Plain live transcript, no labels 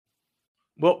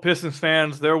Well, Pistons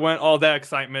fans, there went all that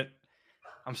excitement.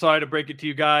 I'm sorry to break it to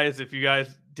you guys. If you guys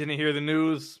didn't hear the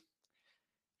news,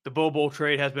 the Bobo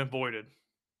trade has been voided.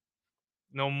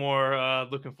 No more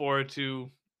looking forward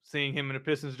to seeing him in a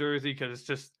Pistons jersey because it's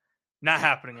just not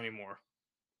happening anymore.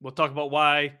 We'll talk about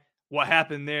what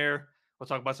happened there. We'll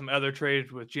talk about some other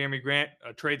trades with Jeremy Grant,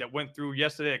 a trade that went through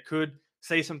yesterday that could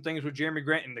say some things with Jeremy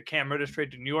Grant and the Cam Reddish trade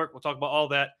to New York. We'll talk about all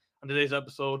that on today's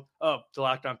episode of the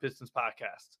Locked On Pistons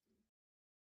podcast.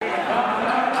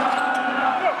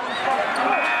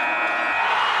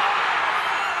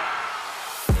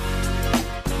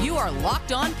 You are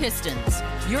Locked On Pistons,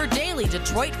 your daily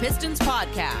Detroit Pistons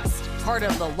podcast. Part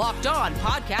of the Locked On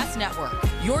Podcast Network,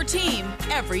 your team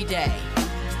every day.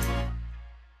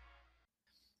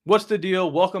 What's the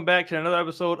deal? Welcome back to another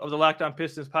episode of the Locked On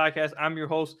Pistons podcast. I'm your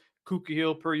host, Kuka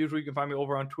Hill. Per usual, you can find me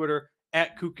over on Twitter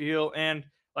at Kuka Hill. And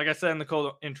like I said in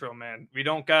the intro, man, we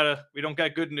don't got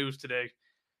good news today,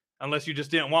 unless you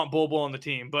just didn't want Bobo on the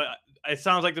team. But it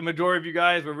sounds like the majority of you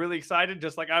guys were really excited,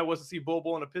 just like I was, to see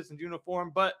Bobo in a Pistons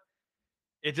uniform. But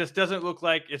it just doesn't look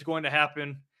like it's going to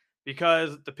happen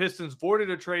because the Pistons voided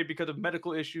a trade because of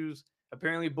medical issues.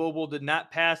 Apparently, Bobo did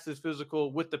not pass his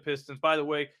physical with the Pistons. By the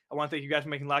way, I want to thank you guys for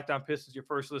making Locked On Pistons your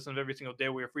first listen of every single day.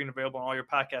 We are free and available on all your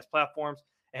podcast platforms.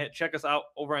 And check us out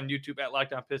over on YouTube at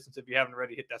Locked On Pistons. If you haven't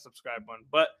already, hit that subscribe button.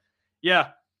 But yeah,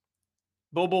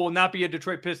 Bobo will not be a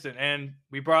Detroit Piston. And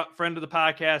we brought friend of the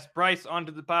podcast, Bryce,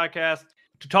 onto the podcast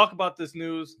to talk about this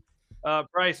news.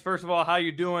 Bryce, first of all, how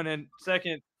you doing? And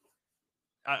second,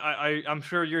 I'm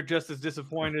sure you're just as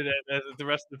disappointed as the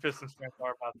rest of the Pistons fans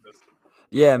are about this.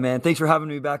 Yeah, man. Thanks for having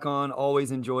me back on.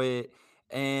 Always enjoy it.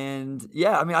 And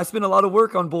yeah, I mean, I spent a lot of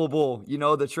work on Bull. You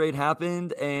know, the trade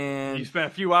happened, and you spent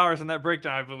a few hours in that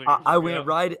breakdown, I believe.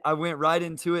 I went right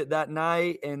into it that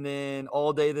night, and then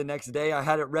all day the next day. I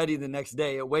had it ready the next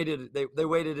day. They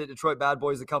waited at Detroit Bad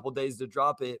Boys a couple days to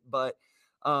drop it, but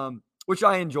which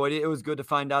I enjoyed it. It was good to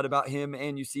find out about him,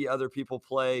 and you see other people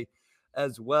play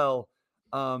as well.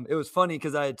 It was funny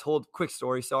because I had quick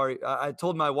story. Sorry, I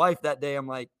told my wife that day. I'm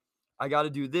like, I got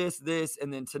to do this,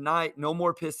 and then tonight, no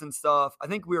more Piston stuff. I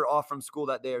think we were off from school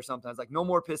that day or something. I was like, no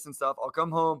more Piston stuff. I'll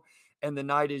come home, and the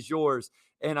night is yours.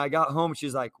 And I got home.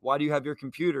 She's like, why do you have your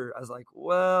computer? I was like,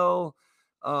 well,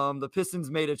 the Pistons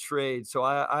made a trade, so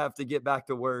I have to get back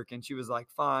to work. And she was like,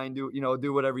 fine, do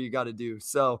whatever you got to do.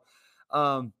 So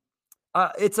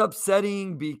it's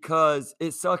upsetting because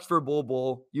it sucks for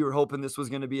Bull. You were hoping this was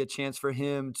going to be a chance for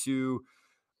him to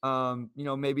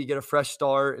maybe get a fresh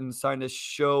start and sign to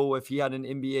show if he had an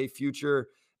NBA future.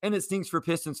 And it stinks for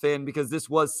Pistons fan because this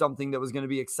was something that was going to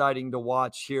be exciting to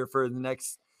watch here for the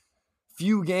next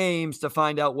few games to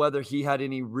find out whether he had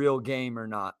any real game or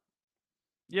not.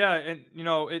 Yeah, and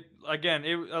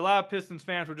a lot of Pistons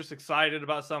fans were just excited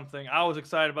about something. I was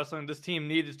excited about something. This team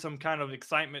needed some kind of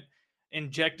excitement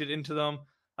injected into them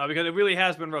because it really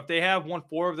has been rough. They have won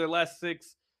 4 of their last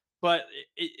 6. But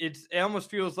it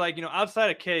almost feels like, outside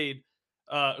of Cade,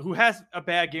 who has a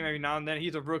bad game every now and then,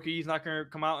 he's a rookie. He's not going to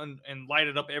come out and light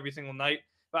it up every single night.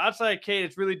 But outside of Cade,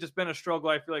 it's really just been a struggle,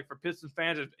 I feel like, for Pistons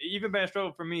fans. It's even been a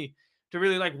struggle for me to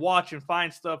really, watch and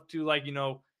find stuff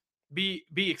to, be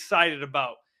excited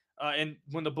about. And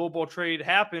when the Bobo trade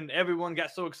happened, everyone got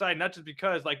so excited, not just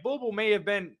because, Bobo may have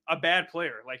been a bad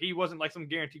player. He wasn't, some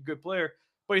guaranteed good player.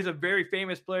 But he's a very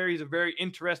famous player. He's a very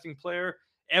interesting player.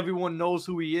 Everyone knows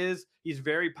who he is. He's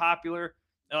very popular,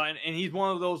 and he's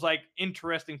one of those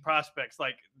interesting prospects.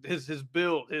 His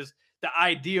build, the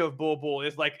idea of Bobo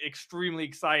is extremely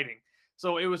exciting.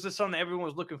 So it was just something that everyone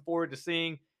was looking forward to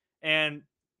seeing. And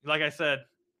like I said,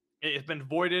 it's been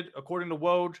voided according to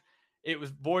Woj. It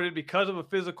was voided because of a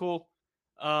physical.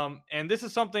 And this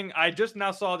is something I just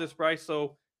now saw this, Bryce.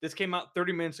 So this came out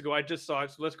 30 minutes ago. I just saw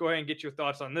it. So let's go ahead and get your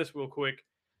thoughts on this real quick.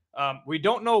 We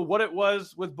don't know what it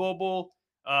was with Bobo.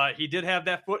 He did have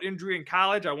that foot injury in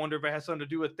college. I wonder if it has something to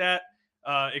do with that.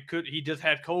 He just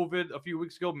had COVID a few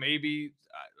weeks ago. Maybe,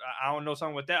 I don't know,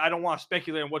 something with that. I don't want to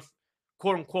speculate on what's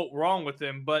quote unquote wrong with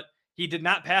him, but he did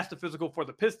not pass the physical for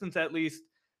the Pistons at least.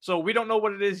 So we don't know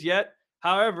what it is yet.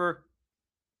 However,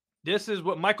 this is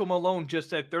what Michael Malone just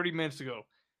said 30 minutes ago.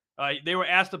 They were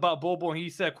asked about Bobo, and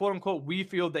he said, quote unquote, we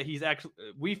feel that he's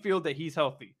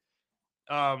healthy.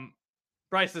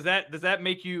 Bryce, does that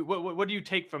make you, what do you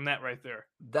take from that right there?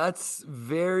 That's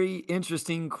very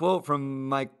interesting quote from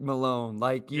Mike Malone.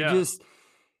 For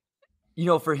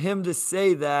him to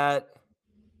say that,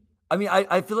 I mean,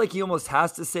 I feel like he almost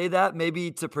has to say that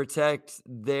maybe to protect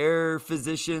their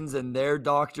physicians and their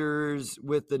doctors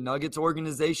with the Nuggets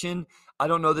organization. I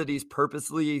don't know that he's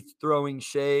purposely throwing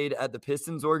shade at the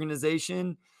Pistons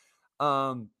organization.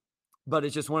 but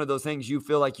it's just one of those things you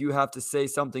feel like you have to say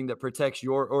something that protects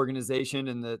your organization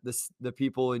and the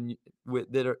people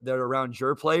that are around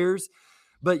your players.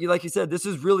 But like you said, this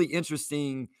is really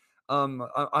interesting.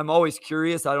 I'm always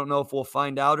curious. I don't know if we'll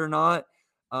find out or not.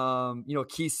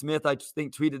 Keith Smith, I just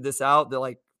think tweeted this out that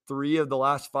like 3 of the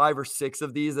last 5 or 6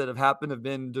 of these that have happened have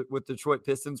been with Detroit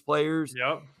Pistons players.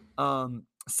 Yep.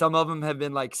 Some of them have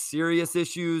been like serious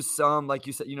issues. Some, like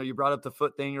you said, you brought up the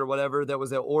foot thing or whatever that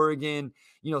was at Oregon.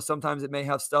 Sometimes it may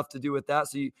have stuff to do with that.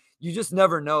 So you just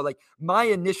never know. Like my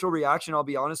initial reaction, I'll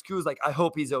be honest, Koo, is like, I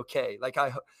hope he's okay. Like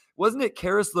wasn't it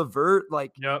Karis LeVert?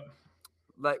 Yep.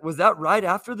 Like, was that right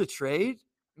after the trade?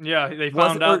 Yeah, they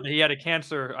found out that he had a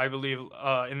cancer, I believe.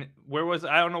 And where was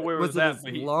I don't know where it was at, his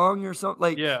but lung or something?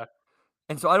 Like, yeah.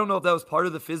 And so I don't know if that was part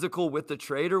of the physical with the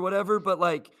trade or whatever, but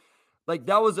like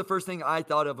that was the first thing I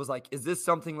thought of was like, is this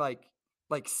something like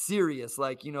serious,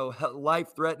 like, life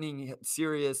threatening,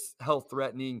 serious, health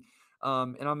threatening?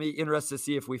 And I'm interested to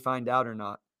see if we find out or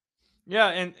not. Yeah,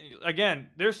 and again,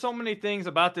 there's so many things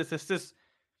about this. It's just,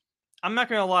 I'm not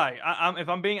gonna lie. If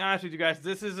I'm being honest with you guys,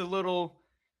 this is a little.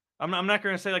 I'm not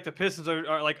gonna say like the Pistons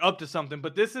are like up to something,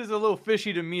 but this is a little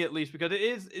fishy to me at least because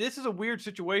this is a weird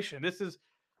situation. This is,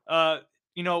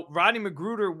 Rodney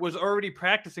Magruder was already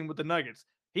practicing with the Nuggets.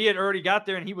 He had already got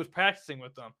there and he was practicing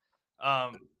with them.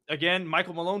 Again,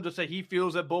 Michael Malone just said he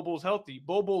feels that Bobo's healthy.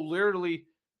 Bobo literally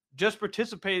just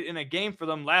participated in a game for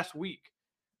them last week.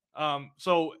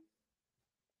 So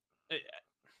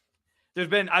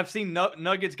I've seen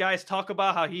Nuggets guys talk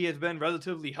about how he has been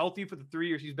relatively healthy for the 3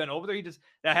 years he's been over there.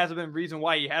 That hasn't been the reason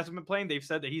why he hasn't been playing. They've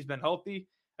said that he's been healthy.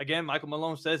 Again, Michael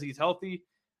Malone says he's healthy.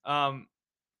 I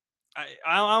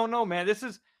don't know, man.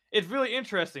 It's really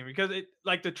interesting because the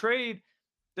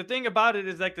thing about it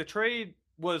is like the trade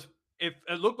was, if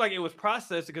it looked like it was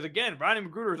processed because again, Rodney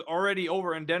Magruder is already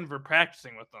over in Denver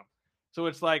practicing with them. So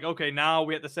it's like, okay, now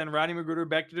we have to send Rodney Magruder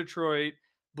back to Detroit.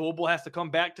 Bobo has to come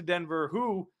back to Denver,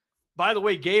 who, by the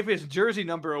way, gave his jersey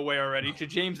number away already to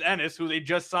James Ennis, who they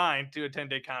just signed to a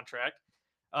 10-day contract.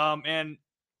 And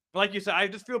like you said, I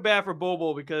just feel bad for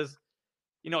Bobo because,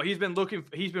 he's been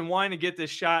wanting to get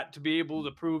this shot to be able to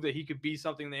prove that he could be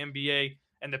something in the NBA.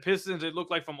 And the Pistons, it looked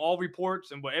like from all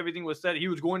reports and what everything was said, he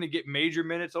was going to get major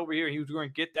minutes over here. He was going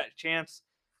to get that chance.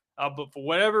 But for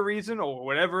whatever reason or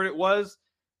whatever it was,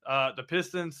 the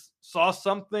Pistons saw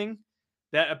something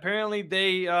that apparently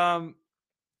they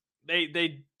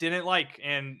didn't like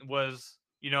and was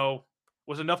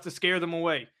enough to scare them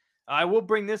away. I will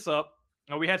bring this up.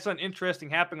 We had something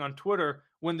interesting happening on Twitter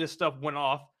when this stuff went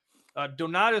off.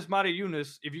 Donatas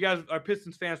Matajunas, if you guys are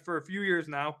Pistons fans for a few years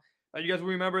now, you guys will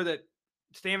remember that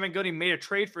Stan Van Gundy made a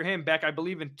trade for him back, I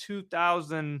believe, in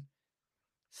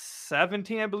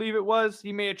 2017, I believe it was.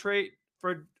 He made a trade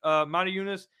for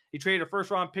Matajunas. He traded a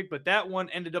first-round pick, but that one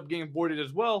ended up getting voided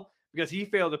as well because he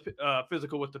failed the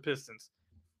physical with the Pistons.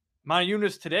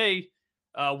 Matajunas today,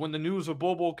 when the news of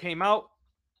Bobo came out,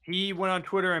 he went on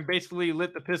Twitter and basically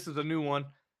lit the Pistons a new one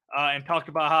and talked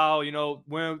about how,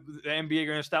 when the NBA are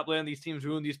going to stop letting these teams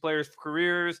ruin these players'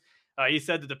 careers. He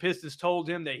said that the Pistons told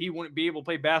him that he wouldn't be able to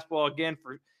play basketball again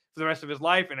for the rest of his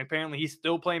life, and apparently he's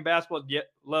still playing basketball, yet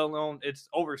let alone it's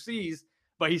overseas,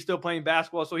 but he's still playing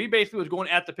basketball. So he basically was going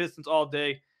at the Pistons all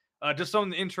day. Just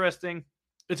something interesting.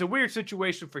 It's a weird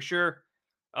situation for sure.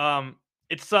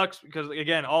 It sucks because,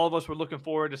 again, all of us were looking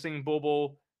forward to seeing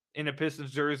Bobo in a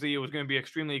Pistons jersey. It was going to be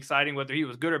extremely exciting. Whether he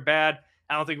was good or bad,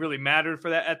 I don't think really mattered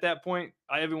for that at that point.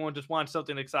 Everyone just wanted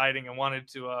something exciting and wanted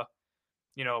to,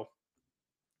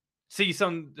 see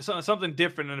something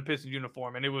different in a Pistons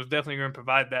uniform, and it was definitely going to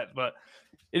provide that. But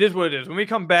it is what it is. When we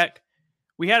come back,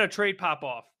 we had a trade pop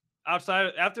off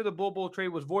after the Bobo trade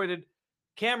was voided.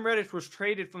 Cam Reddish was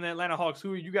traded from the Atlanta Hawks,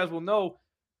 who you guys will know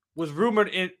was rumored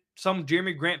in some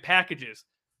Jeremy Grant packages.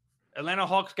 Atlanta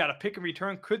Hawks got a pick and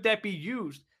return. Could that be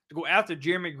used to go after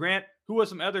Jeremy Grant? Who are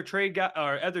some other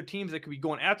other teams that could be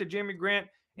going after Jeremy Grant?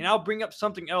 And I'll bring up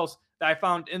something else that I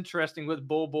found interesting with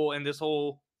Bobo and this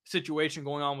whole situation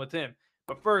going on with him.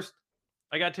 But first,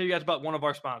 I got to tell you guys about one of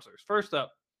our sponsors. First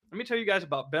up, let me tell you guys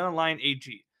about BetOnline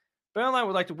AG. BetOnline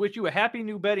would like to wish you a happy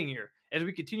new betting year as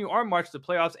we continue our march to the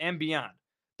playoffs and beyond.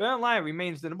 BetOnline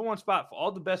remains the number one spot for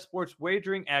all the best sports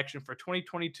wagering action for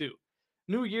 2022.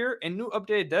 New year and new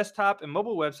updated desktop and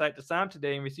mobile website to sign up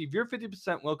today and receive your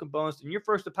 50% welcome bonus in your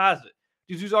first deposit.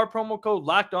 Just use our promo code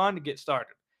LOCKEDON to get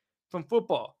started. From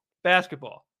football,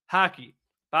 basketball, hockey,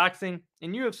 boxing,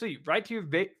 and UFC, right to your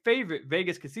favorite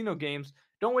Vegas casino games,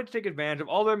 don't wait to take advantage of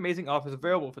all their amazing offers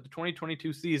available for the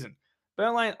 2022 season.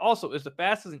 BetOnline also is the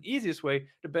fastest and easiest way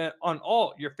to bet on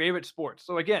all your favorite sports.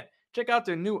 So again, check out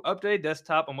their new updated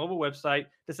desktop and mobile website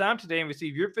to sign up today and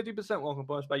receive your 50% welcome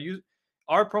bonus by using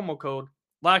our promo code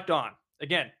Locked On.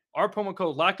 Again, our promo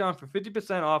code Locked On for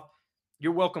 50% off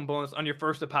your welcome bonus on your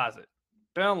first deposit.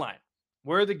 BetOnline,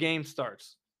 where the game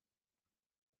starts.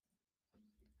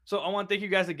 So I want to thank you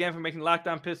guys again for making Locked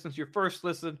On Pistons your first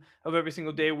listen of every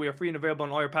single day. We are free and available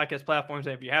on all your podcast platforms.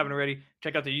 And if you haven't already,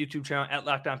 check out the YouTube channel at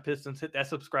Locked On Pistons. Hit that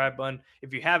subscribe button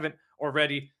if you haven't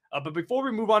already. But before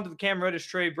we move on to the Cam Reddish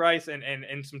trade, Bryce,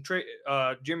 and some trade,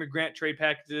 Jimmy Grant trade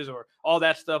packages or all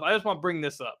that stuff, I just want to bring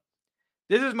this up.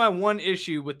 This is my one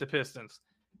issue with the Pistons.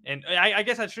 And I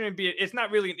guess I shouldn't be. It's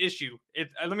not really an issue.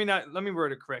 Let me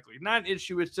word it correctly. Not an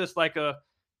issue. It's just like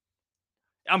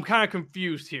I'm kind of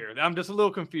confused here. I'm just a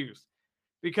little confused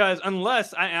because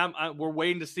unless we're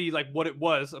waiting to see like what it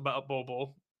was about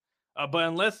Bobo, but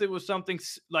unless it was something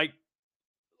like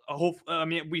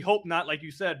we hope not, like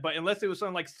you said, but unless it was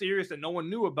something like serious that no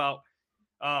one knew about,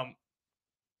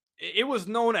 it was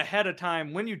known ahead of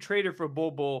time when you traded for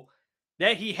Bobo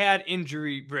that he had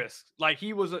injury risk. Like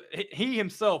he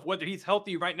himself, whether he's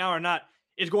healthy right now or not,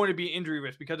 is going to be injury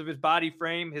risk because of his body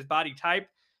frame, his body type.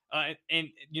 And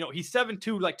you know, he's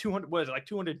 7'2", like 200, what is it, like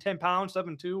 210 pounds,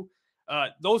 7'2".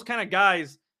 Those kind of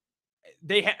guys,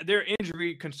 they have their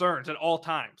injury concerns at all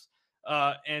times.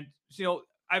 And you know,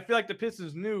 I feel like the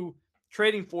Pistons knew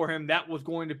trading for him that was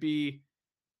going to be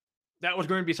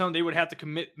something they would have to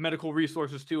commit medical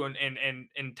resources to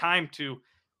and time to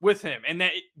with him. And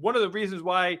that one of the reasons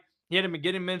why he hadn't been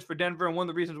getting minutes for Denver, and one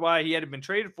of the reasons why he hadn't been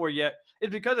traded for yet, is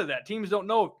because of that. Teams don't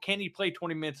know, can he play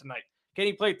 20 minutes a night? Can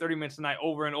he play 30 minutes a night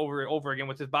over and over and over again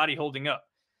with his body holding up?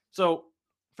 So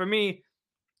for me,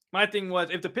 my thing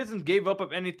was, if the Pistons gave up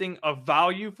of anything of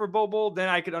value for Bobo, then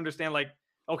I could understand, like,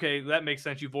 okay, that makes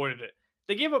sense. You voided it.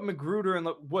 They gave up Magruder and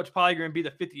what's probably going to be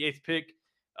the 58th pick.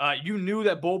 You knew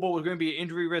that Bobo was going to be an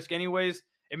injury risk anyways.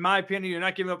 In my opinion, you're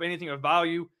not giving up anything of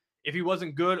value. If he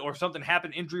wasn't good or something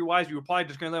happened injury-wise, you were probably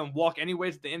just going to let him walk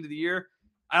anyways at the end of the year.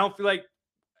 I don't feel like,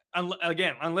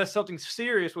 again, unless something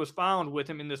serious was found with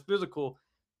him in this physical,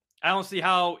 I don't see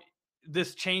how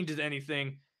this changes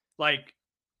anything like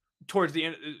towards the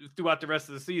end throughout the rest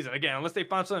of the season. Again, unless they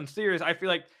found something serious, I feel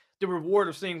like the reward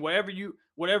of seeing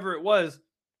whatever it was,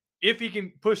 if he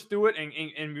can push through it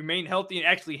and remain healthy and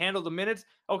actually handle the minutes,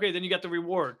 okay, then you got the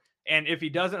reward. And if he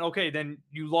doesn't, okay, then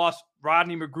you lost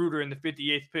Rodney Magruder in the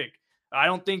 58th pick. I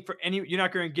don't think you're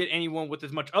not going to get anyone with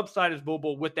as much upside as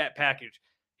Bobo with that package.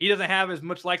 He doesn't have as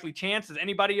much likely chance as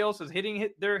anybody else is hitting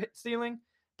their ceiling,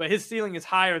 but his ceiling is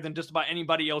higher than just about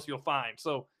anybody else you'll find.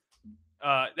 So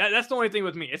that's the only thing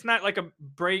with me. It's not like a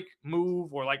break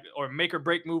move or make or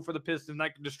break move for the Pistons,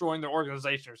 like destroying their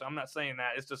organization. So I'm not saying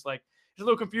that. It's just like, it's a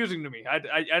little confusing to me.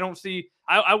 I don't see.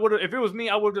 I would have, if it was me,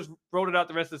 I would have just wrote it out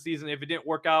the rest of the season. If it didn't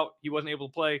work out, he wasn't able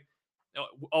to play.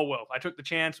 Oh well, I took the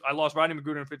chance. I lost Rodney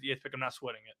Magruder in 58th pick. I'm not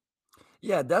sweating it.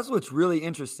 Yeah, that's what's really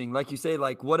interesting. Like you say,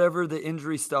 like whatever the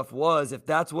injury stuff was, if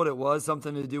that's what it was,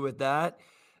 something to do with that,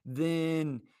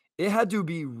 then it had to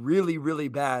be really, really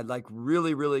bad, like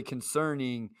really, really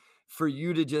concerning for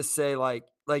you to just say, like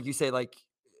you say, like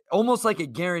almost like a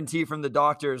guarantee from the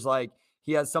doctors, like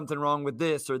he has something wrong with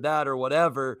this or that or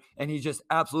whatever, and he's just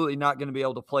absolutely not going to be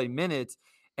able to play minutes.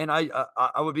 And I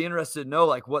would be interested to know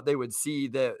like what they would see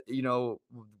that, you know,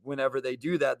 whenever they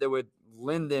do that, they would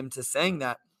lend them to saying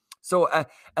that. So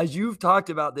as you've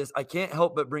talked about this, I can't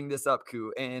help but bring this up,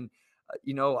 Koo. And,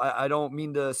 you know, I don't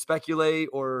mean to speculate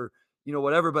or, you know,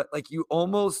 whatever, but like you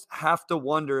almost have to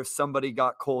wonder if somebody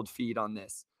got cold feet on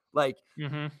this. Like,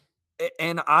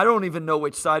 and I don't even know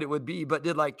which side it would be, but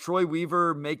did like Troy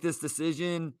Weaver make this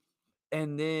decision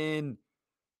and then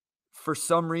for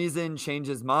some reason change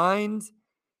his mind?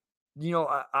 You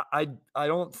know, I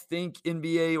don't think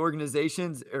NBA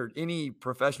organizations or any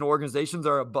professional organizations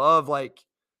are above like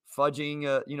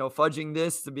fudging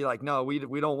this to be like, no, we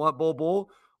don't want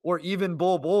Bull, or even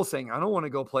Bull saying, I don't want to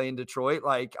go play in Detroit.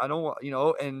 Like, I don't want, you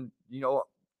know, and, you know,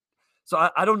 so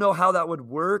I don't know how that would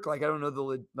work. Like, I don't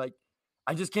know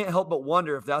I just can't help but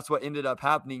wonder if that's what ended up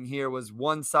happening here was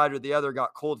one side or the other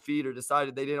got cold feet or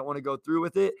decided they didn't want to go through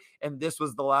with it. And this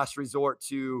was the last resort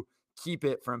to keep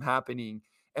it from happening.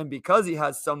 And because he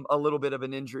has a little bit of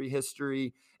an injury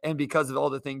history and because of all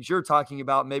the things you're talking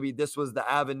about, maybe this was the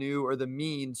avenue or the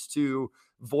means to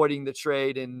voiding the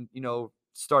trade and, you know,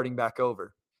 starting back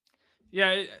over.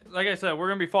 Yeah, like I said, we're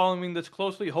going to be following this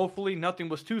closely. Hopefully nothing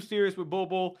was too serious with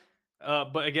Bobo.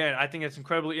 But again, I think it's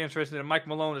incredibly interesting that Mike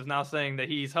Malone is now saying that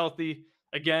he's healthy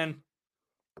again.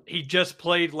 He just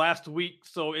played last week,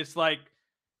 so it's like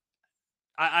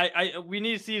we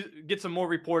need to get some more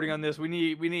reporting on this. We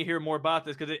need to hear more about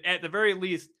this because at the very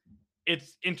least,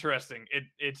 it's interesting.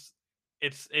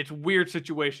 it's weird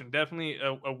situation. Definitely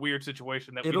a weird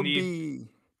situation that we It'll need. be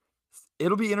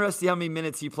it'll be interesting how many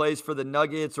minutes he plays for the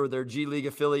Nuggets or their G League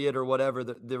affiliate or whatever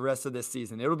the rest of this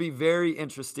season. It'll be very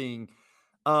interesting.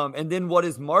 And then what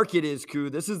his market is, Koo.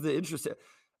 This is the interesting.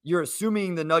 You're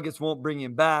assuming the Nuggets won't bring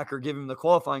him back or give him the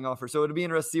qualifying offer. So it'll be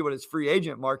interesting to see what his free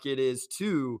agent market is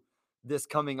too this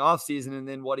coming off season, and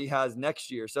then what he has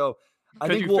next year. So I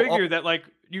Because think we'll all,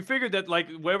 you figured that like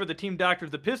whatever the team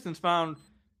doctors the Pistons found,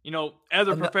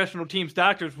 other and professional teams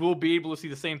doctors will be able to see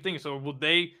the same thing. So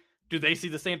do they see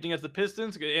the same thing as the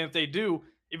Pistons? And if they do,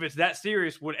 if it's that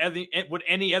serious, would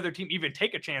any other team even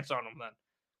take a chance on them then?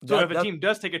 So if a team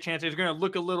does take a chance, it's going to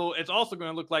look it's also going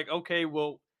to look like, okay,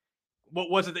 well, what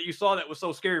was it that you saw that was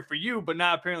so scary for you, but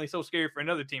not apparently so scary for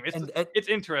another team? It's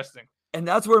interesting. And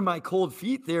that's where my cold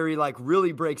feet theory like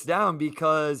really breaks down,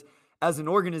 because as an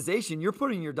organization, you're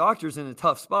putting your doctors in a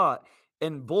tough spot.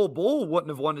 And Bull wouldn't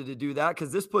have wanted to do that,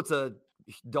 because this puts a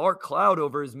dark cloud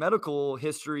over his medical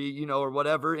history, or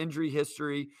whatever, injury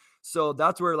history. So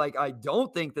that's where like I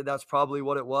don't think that that's probably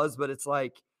what it was, but it's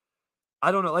like,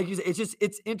 I don't know. Like you said,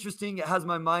 it's interesting. It has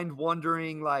my mind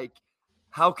wondering, like,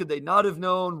 how could they not have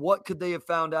known? What could they have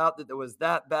found out that it was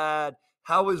that bad?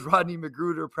 How is Rodney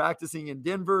Magruder practicing in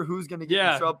Denver? Who's going to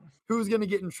get in trouble? Who's going to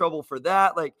get in trouble for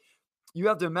that? Like, you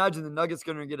have to imagine the Nuggets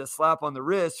going to get a slap on the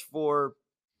wrist for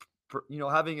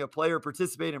having a player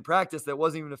participate in practice that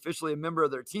wasn't even officially a member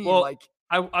of their team. Well, like,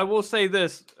 I will say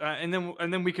this, and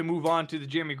then we can move on to the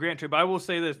Jeremy Grant trade. But I will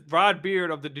say this: Rod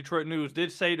Beard of the Detroit News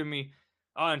did say to me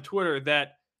on Twitter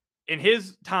that in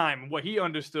his time, what he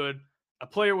understood, a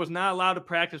player was not allowed to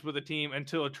practice with a team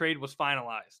until a trade was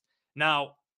finalized.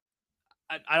 Now,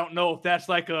 I don't know if that's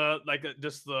like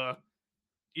just the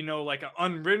like an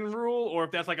unwritten rule, or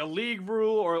if that's like a league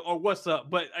rule, or what's up.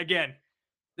 But again,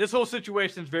 this whole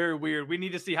situation is very weird. We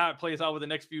need to see how it plays out over the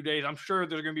next few days. I'm sure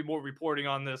there's going to be more reporting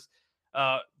on this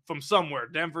from somewhere,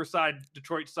 Denver side,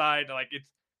 Detroit side. Like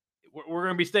we're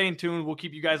going to be staying tuned. We'll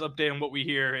keep you guys updated on what we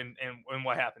hear and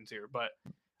what happens here. But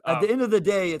at the end of the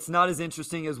day, it's not as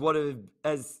interesting as what it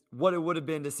would have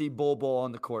been to see Bull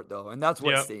on the court, though, and that's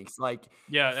what stinks. Like,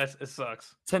 yeah, it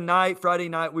sucks. Tonight, Friday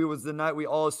night, was the night we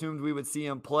all assumed we would see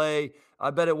him play. I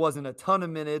bet it wasn't a ton of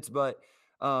minutes, but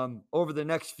over the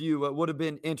next few, it would have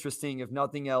been interesting, if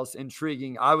nothing else,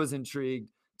 intriguing. I was intrigued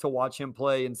to watch him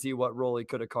play and see what role he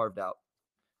could have carved out.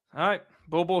 All right,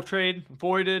 Bobo trade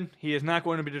voided. He is not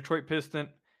going to be Detroit Piston.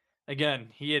 Again,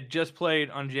 he had just played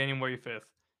on January 5th.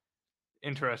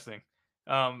 Interesting.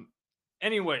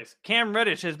 Anyways, Cam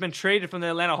Reddish has been traded from the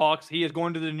Atlanta Hawks. He is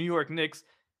going to the New York Knicks.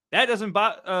 That doesn't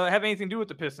have anything to do with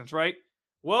the Pistons, right?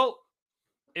 Well,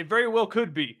 it very well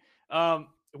could be.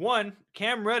 One,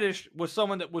 Cam Reddish was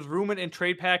someone that was rumored in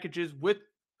trade packages with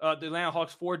the Atlanta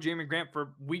Hawks for Jeremy Grant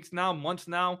for weeks now, months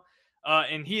now,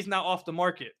 and he's now off the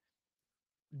market.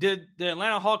 Did the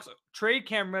Atlanta Hawks trade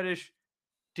Cam Reddish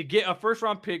to get a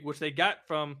first-round pick, which they got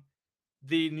from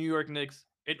the New York Knicks,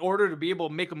 in order to be able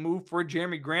to make a move for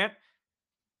Jeremy Grant?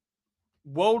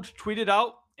 Woj tweeted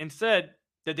out and said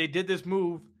that they did this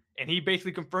move, and he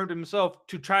basically confirmed himself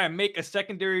to try and make a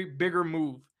secondary, bigger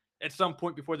move at some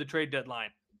point before the trade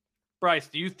deadline. Bryce,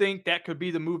 do you think that could be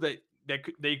the move that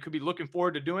they could be looking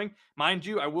forward to doing? Mind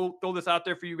you, I will throw this out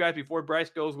there for you guys before Bryce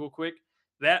goes real quick,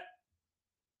 that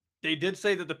they did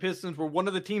say that the Pistons were one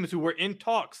of the teams who were in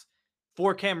talks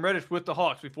for Cam Reddish with the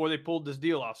Hawks before they pulled this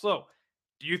deal off. So,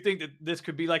 do you think that this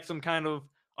could be like some kind of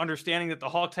understanding that the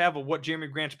Hawks have of what Jeremy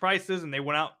Grant's price is, and they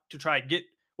went out to try to get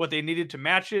what they needed to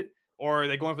match it? Or are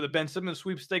they going for the Ben Simmons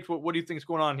sweepstakes? What do you think is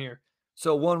going on here?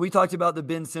 So, one, we talked about the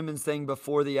Ben Simmons thing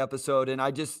before the episode, and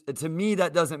to me,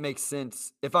 that doesn't make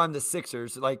sense. If I'm the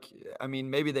Sixers,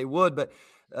 maybe they would, but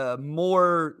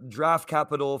more draft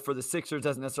capital for the Sixers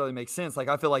doesn't necessarily make sense. Like,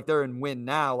 I feel like they're in win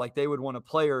now. Like, they would want a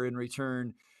player in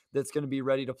return that's going to be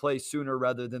ready to play sooner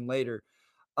rather than later.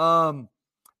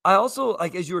 I also,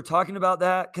 like, as you were talking about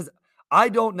that, because I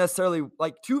don't necessarily,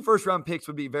 like, 2 first-round picks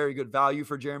would be very good value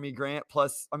for Jeremy Grant.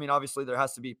 Plus, obviously there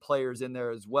has to be players in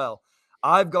there as well.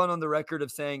 I've gone on the record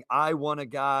of saying I want a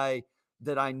guy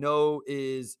that I know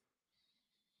is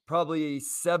probably a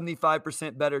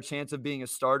 75% better chance of being a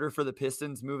starter for the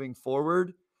Pistons moving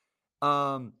forward.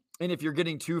 And if you're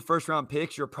getting 2 first-round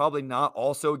picks, you're probably not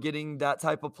also getting that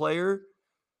type of player.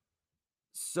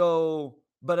 So,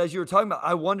 but as you were talking about,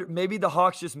 I wonder, maybe the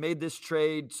Hawks just made this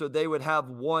trade so they would have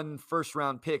 1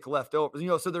 first-round pick left over,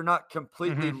 so they're not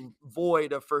completely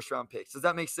void of first-round picks. Does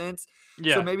that make sense?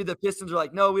 Yeah. So maybe the Pistons are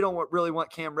like, no, we don't really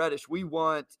want Cam Reddish. We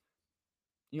want,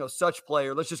 such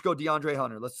player. Let's just go DeAndre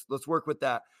Hunter. Let's work with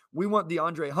that. We want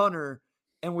DeAndre Hunter,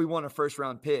 and we want a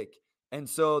first-round pick. And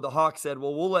so the Hawks said,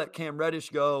 well, we'll let Cam Reddish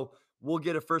go. we'll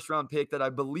get a first round pick that I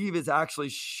believe is actually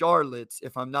Charlotte's,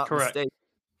 if I'm not Correct. mistaken.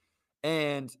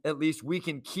 And at least we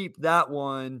can keep that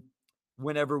one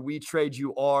whenever we trade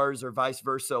you ours or vice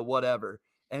versa, whatever.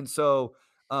 And so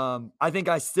I think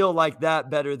I still like that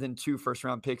better than 2 first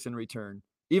round picks in return,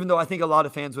 even though I think a lot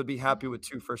of fans would be happy with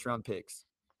 2 first round picks.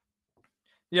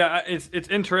 Yeah, it's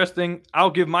interesting. I'll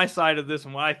give my side of this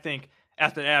and what I think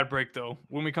after the ad break, though.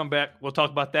 When we come back, we'll talk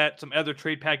about that, some other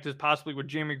trade packages possibly with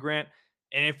Jeremy Grant,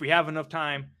 and if we have enough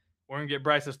time, we're gonna get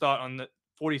Bryce's thought on the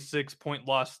 46-point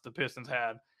loss the Pistons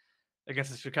had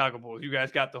against the Chicago Bulls. You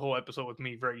guys got the whole episode with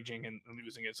me raging and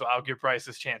losing it, so I'll give Bryce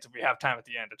this chance if we have time at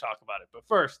the end to talk about it. But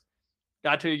first,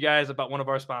 gotta tell you guys about one of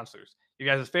our sponsors. You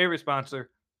guys' favorite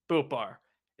sponsor, Built Bar.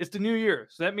 It's the new year,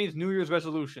 so that means New Year's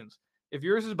resolutions. If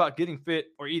yours is about getting fit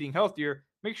or eating healthier,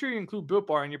 make sure you include Built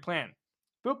Bar in your plan.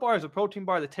 Built Bar is a protein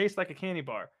bar that tastes like a candy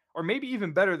bar, or maybe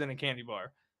even better than a candy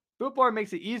bar. Built Bar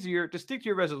makes it easier to stick to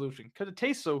your resolution because it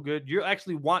tastes so good you'll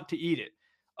actually want to eat it.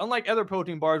 Unlike other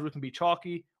protein bars which can be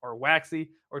chalky or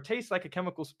waxy or taste like a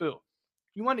chemical spill.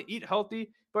 You want to eat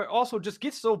healthy, but also just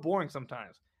gets so boring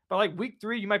sometimes. By like week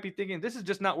 3, you might be thinking, this is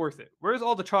just not worth it. Where's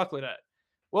all the chocolate at?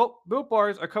 Well, Built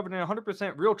Bars are covered in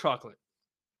 100% real chocolate.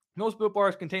 Most Built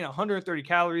Bars contain 130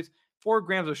 calories, 4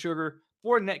 grams of sugar,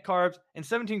 4 net carbs, and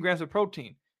 17 grams of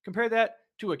protein. Compare that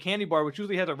to a candy bar, which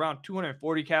usually has around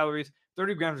 240 calories,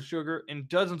 30 grams of sugar, and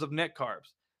dozens of net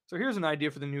carbs. So here's an idea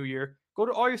for the new year. Go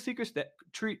to all your secret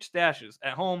treat stashes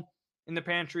at home, in the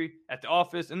pantry, at the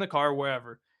office, in the car,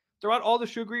 wherever. Throw out all the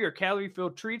sugary or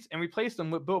calorie-filled treats and replace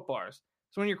them with Built Bars.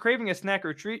 So when you're craving a snack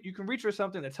or treat, you can reach for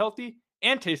something that's healthy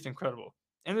and tastes incredible.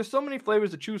 And there's so many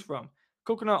flavors to choose from.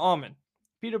 Coconut almond,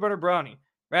 peanut butter brownie,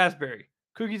 raspberry,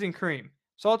 cookies and cream,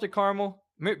 salted caramel,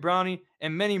 mint brownie,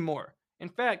 and many more. In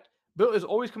fact, Built is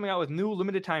always coming out with new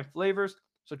limited time flavors,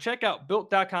 so check out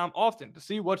Built.com often to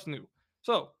see what's new.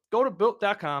 So go to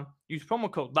Built.com, use promo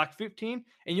code LOCK15,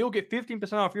 and you'll get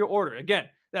 15% off your order. Again,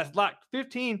 that's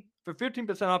LOCK15 for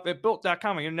 15% off at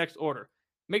Built.com on your next order.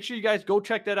 Make sure you guys go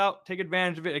check that out. Take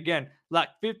advantage of it. Again,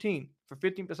 LOCK15 for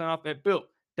 15% off at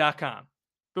Built.com.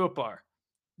 Built Bar,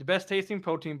 the best tasting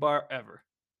protein bar ever.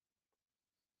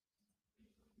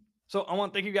 So I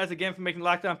want to thank you guys again for making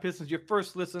Locked On Pistons your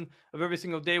first listen of every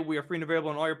single day. We are free and available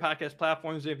on all your podcast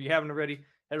platforms. If you haven't already,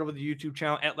 head over to the YouTube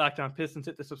channel at Locked On Pistons.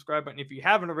 Hit the subscribe button. If you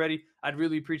haven't already, I'd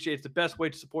really appreciate it. It's the best way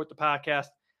to support the podcast.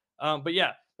 But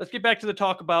yeah, let's get back to the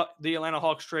talk about the Atlanta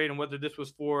Hawks trade and whether this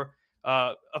was for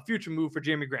a future move for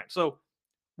Jeremy Grant. So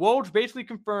Woj basically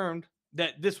confirmed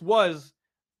that this was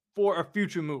for a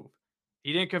future move.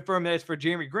 He didn't confirm that it's for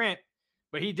Jeremy Grant,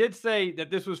 but he did say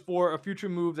that this was for a future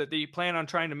move that they plan on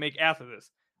trying to make after this.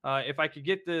 If I could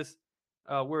get this,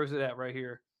 where is it at? Right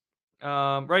here.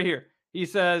 Right here. He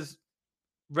says,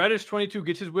 Reddish 22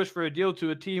 gets his wish for a deal to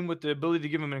a team with the ability to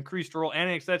give him an increased role and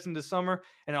an extension this summer,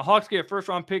 and the Hawks get a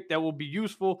first-round pick that will be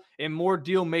useful in more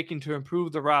deal-making to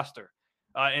improve the roster.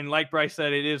 And like Bryce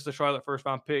said, it is the Charlotte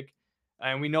first-round pick,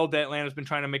 and we know that Atlanta's been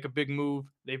trying to make a big move.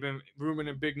 They've been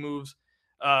rumoring big moves.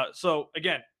 So,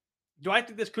 again, do I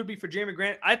think this could be for Jeremy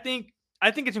Grant? I think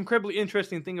it's incredibly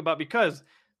interesting to think about because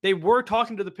they were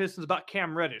talking to the Pistons about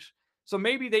Cam Reddish. So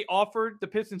maybe they offered the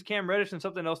Pistons Cam Reddish and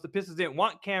something else. The Pistons didn't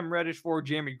want Cam Reddish for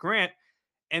Jeremy Grant,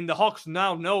 and the Hawks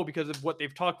now know because of what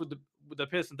they've talked with the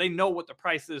Pistons. They know what the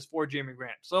price is for Jeremy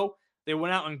Grant. So they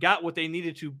went out and got what they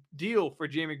needed to deal for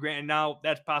Jeremy Grant, and now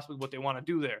that's possibly what they want to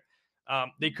do there.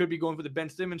 They could be going for the Ben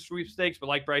Simmons sweepstakes, but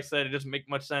like Bryce said, it doesn't make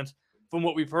much sense from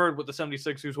what we've heard with the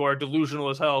 76ers, who are delusional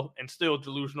as hell and still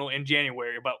delusional in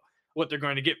January about what they're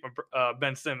going to get from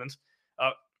Ben Simmons.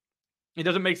 It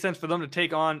doesn't make sense for them to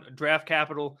take on draft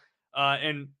capital.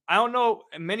 And I don't know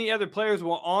many other players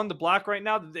who are on the block right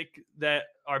now that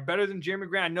are better than Jeremy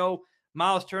Grant. I know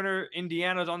Miles Turner,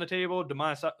 Indiana's on the table.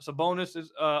 Domantas Sabonis is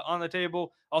on the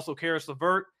table. Also, Karis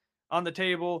LeVert on the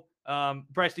table.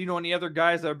 Bryce, do you know any other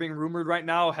guys that are being rumored right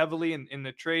now heavily in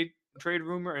the trade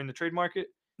rumor in the trade market?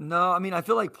 No, I mean, I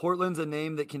feel like Portland's a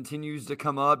name that continues to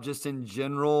come up just in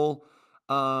general.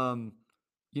 I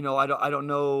don't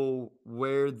know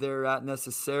where they're at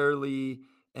necessarily,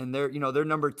 and they're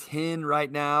number 10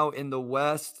 right now in the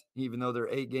West, even though they're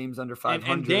 8 games under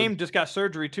 500. And Dame just got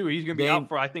surgery too. He's going to be out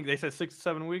for, I think they said 6 to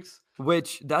 7 weeks.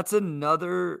 Which that's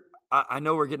another. I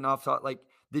know we're getting off top. Like,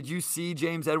 did you see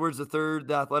James Edwards III,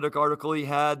 the Athletic article he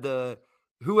had? The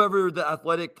Portland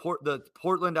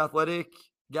Athletic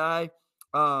guy.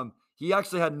 He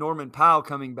actually had Norman Powell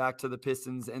coming back to the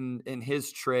Pistons in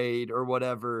his trade or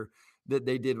whatever that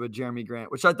they did with Jeremy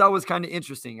Grant, which I thought was kind of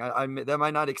interesting. I that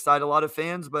might not excite a lot of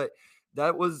fans, but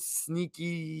that was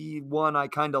sneaky one I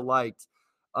kind of liked.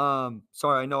 Sorry,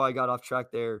 I know I got off track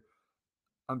there.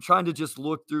 I'm trying to just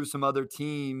look through some other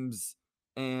teams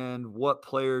and what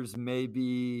players may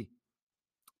be,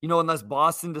 unless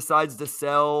Boston decides to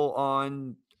sell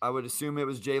on, I would assume it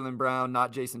was Jaylen Brown,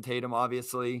 not Jason Tatum,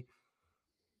 obviously.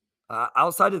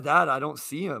 Outside of that, I don't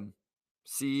see him.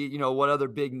 See, what other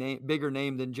bigger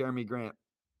name than Jeremy Grant?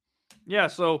 Yeah,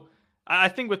 so I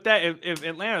think with that, if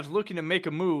Atlanta's looking to make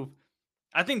a move,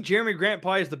 I think Jeremy Grant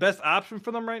probably is the best option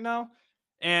for them right now.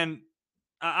 And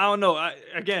I don't know.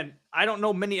 I don't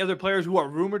know many other players who are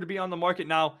rumored to be on the market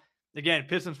now. Again,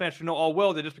 Pistons fans should know all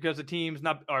well that just because the team's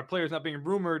not or players not being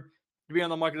rumored to be on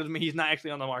the market doesn't mean he's not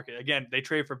actually on the market. Again, they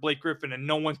traded for Blake Griffin, and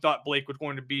no one thought Blake was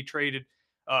going to be traded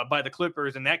by the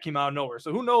Clippers, and that came out of nowhere.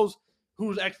 So who knows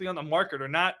who's actually on the market or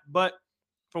not? But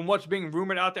from what's being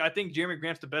rumored out there, I think Jeremy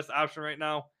Grant's the best option right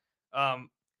now.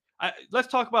 Let's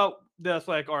talk about the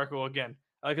Athletic article again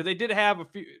because they did have a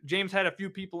few. James had a few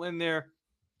people in there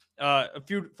a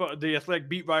few the Athletic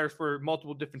beat writers for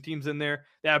multiple different teams in there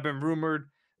that have been rumored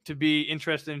to be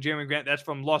interested in Jeremy Grant. That's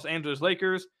from Los Angeles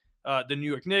Lakers, the New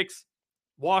York Knicks,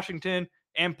 Washington,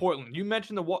 and Portland. You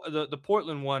mentioned the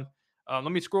Portland one.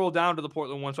 Let me scroll down to the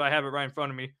Portland one so I have it right in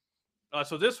front of me.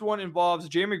 So this one involves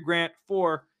Jeremy Grant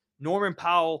for Norman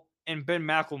Powell and Ben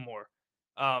McLemore.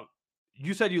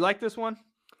 You said you like this one?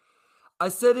 I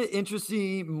said it interests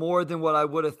me more than what I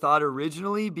would have thought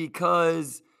originally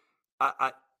because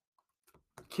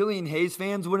Killian Hayes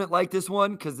fans wouldn't like this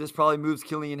one because this probably moves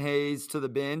Killian Hayes to the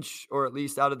bench or at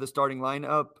least out of the starting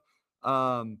lineup.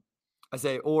 Or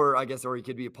he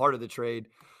could be a part of the trade.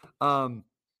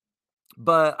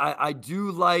 But I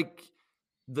do like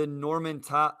the Norman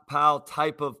Powell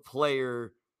type of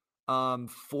player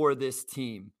for this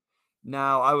team.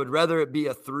 Now, I would rather it be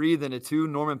a 3 than a 2.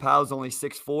 Norman Powell's only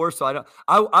 6'4", so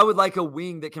I would like a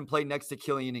wing that can play next to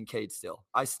Killian and Cade still.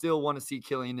 I still want to see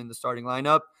Killian in the starting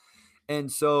lineup.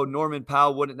 And so Norman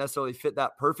Powell wouldn't necessarily fit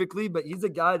that perfectly, but he's a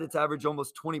guy that's averaged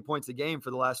almost 20 points a game for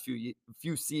the last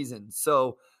few seasons.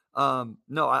 So,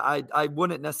 no, I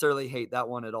wouldn't necessarily hate that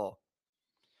one at all.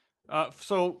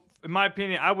 So in my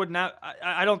opinion, I would not.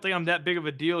 I don't think I'm that big of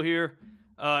a deal here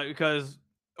because,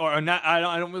 or not.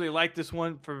 I don't really like this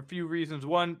one for a few reasons.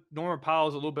 One, Norman Powell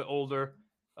is a little bit older.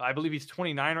 I believe he's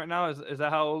 29 right now. Is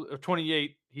that how old? Or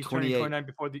 28? He's 28. turning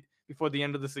 29 before the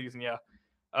end of the season. Yeah.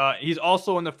 He's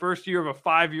also in the first year of a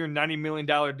 5-year, $90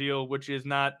 million deal, which is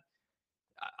not.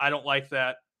 I don't like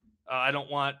that. I don't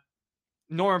want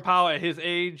Norman Powell at his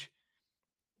age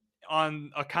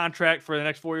on a contract for the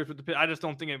next 4 years with the Pistons. I just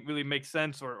don't think it really makes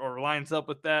sense or lines up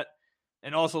with that.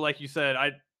 And also, like you said,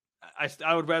 I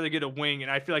would rather get a wing,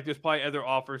 and I feel like there's probably other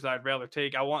offers I'd rather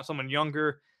take. I want someone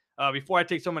younger. Before I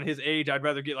take someone his age, I'd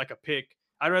rather get like a pick.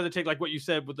 I'd rather take like what you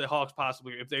said with the Hawks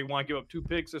possibly. If they want to give up 2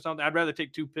 picks or something, I'd rather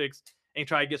take 2 picks and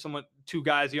try to get 2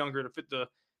 guys younger to fit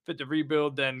the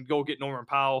rebuild than go get Norman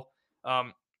Powell.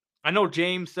 I know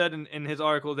James said in his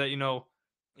article that,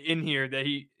 in here that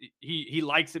he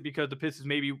likes it because the Pistons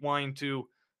may be wanting to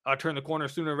turn the corner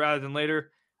sooner rather than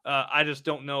later. I just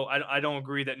don't know. I don't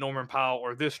agree that Norman Powell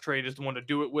or this trade is the one to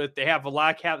do it with. They have a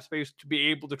lot of cap space to be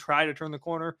able to try to turn the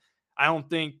corner. I don't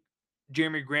think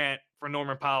Jeremy Grant for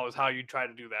Norman Powell is how you try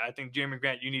to do that. I think Jeremy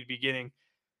Grant, you need to be getting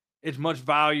as much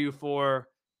value for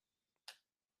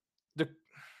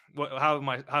how am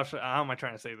I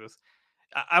trying to say this?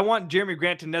 I want Jeremy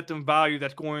Grant to net them value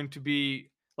that's going to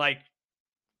be like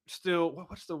still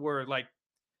what's the word, like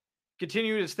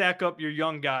continue to stack up your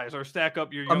young guys or stack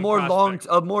up your young a more prospects.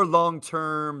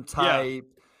 long-term type.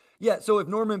 Yeah. So if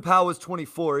Norman Powell was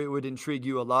 24, it would intrigue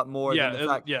you a lot more than the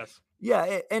fact. Yes.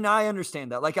 Yeah, and I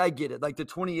understand that. Like, I get it. Like, the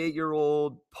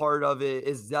 28-year-old part of it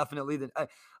is definitely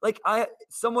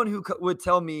someone who would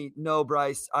tell me, no,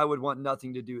 Bryce, I would want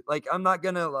nothing to do. Like, I'm not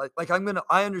gonna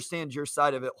I understand your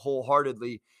side of it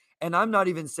wholeheartedly, and I'm not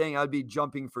even saying I'd be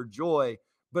jumping for joy,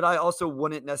 but I also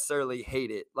wouldn't necessarily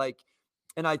hate it. Like,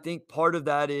 and I think part of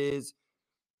that is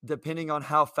depending on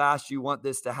how fast you want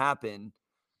this to happen.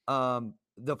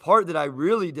 The part that I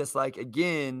really dislike,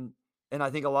 again, and I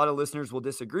think a lot of listeners will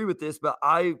disagree with this, but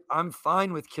I'm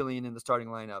fine with Killian in the starting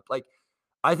lineup. Like,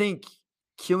 I think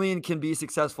Killian can be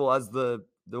successful as the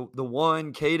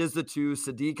 1, Cade as the 2,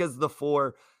 Sadiq as the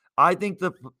 4. I think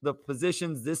the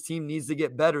positions this team needs to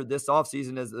get better this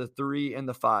offseason is the 3 and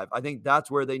the 5. I think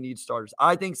that's where they need starters.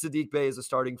 I think Sadiq Bey is a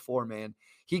starting 4 man.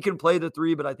 He can play the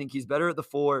 3, but I think he's better at the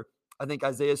 4. I think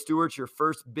Isaiah Stewart's your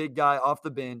first big guy off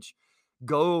the bench.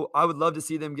 I would love to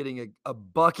see them getting a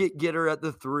bucket getter at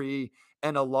the 3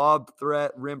 and a lob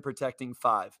threat rim protecting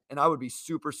 5. And I would be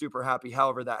super, super happy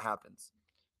however that happens.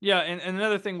 Yeah, and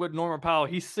another thing with Norman Powell,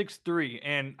 he's 6'3",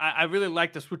 and I really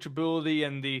like the switchability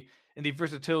and the in the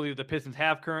versatility that the Pistons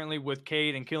have currently with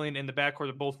Cade and Killian in the backcourt.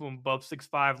 They're both of them above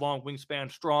 6'5", long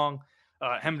wingspan, strong.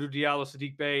 Hamidou Diallo,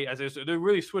 Sadiq Bey, they're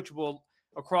really switchable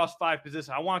across 5 positions.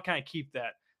 I want to kind of keep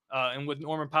that. And with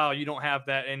Norman Powell, you don't have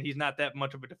that, and he's not that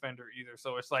much of a defender either.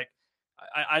 So it's like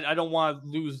I don't want to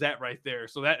lose that right there.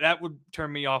 So that would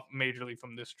turn me off majorly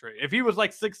from this trade. If he was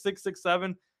like 6'6",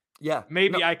 6'7", Yeah,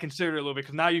 maybe I consider it a little bit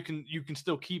because now you can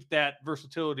still keep that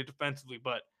versatility defensively,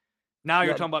 but now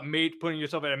you're talking about putting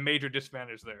yourself at a major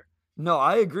disadvantage there. No,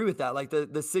 I agree with that. Like the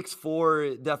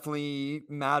 6'4" definitely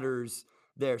matters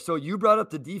there. So you brought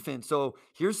up the defense. So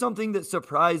here's something that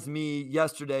surprised me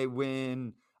yesterday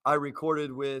when I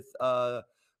recorded with the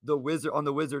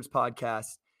Wizards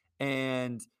podcast,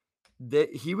 and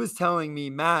that he was telling me,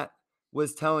 Matt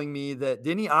was telling me that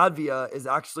Denny Advia is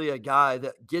actually a guy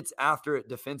that gets after it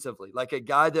defensively, like a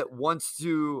guy that wants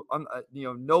to,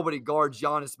 nobody guards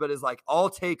Giannis, but is like, I'll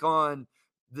take on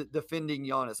the defending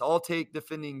Giannis. I'll take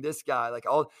defending this guy.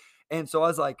 And so I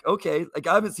was like, okay, like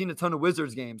I haven't seen a ton of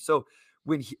Wizards games. So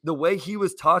when the way he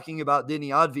was talking about Denny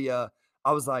Advia,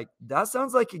 I was like, that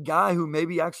sounds like a guy who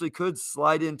maybe actually could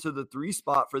slide into the 3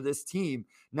 spot for this team.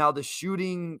 Now the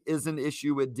shooting is an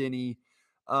issue with Denny.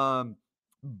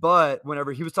 But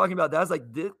whenever he was talking about that, I was like,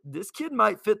 this kid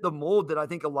might fit the mold that I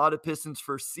think a lot of Pistons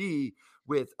foresee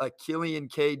with a Killian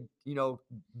Cade,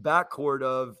 backcourt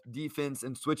of defense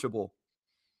and switchable.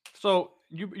 So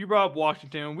you brought up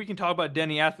Washington, and we can talk about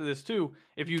Denny after this too,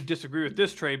 if you disagree with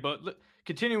this trade. But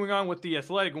continuing on with the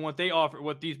Athletic and what they offer,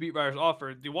 what these beat writers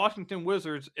offer, the Washington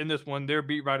Wizards in this one, their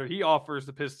beat writer, he offers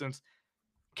the Pistons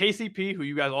KCP, who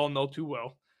you guys all know too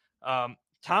well,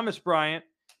 Thomas Bryant,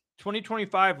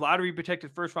 2025 lottery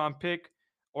protected first round pick,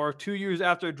 or 2 years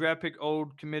after a draft pick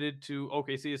owed committed to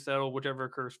OKC is settled, whichever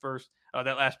occurs first. That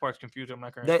last part's confusing. I'm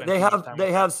not going to.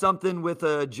 They have something with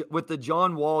the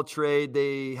John Wall trade.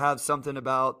 They have something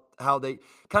about how they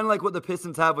kind of like what the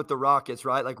Pistons have with the Rockets,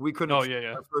 right? Like we couldn't.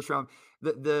 First round.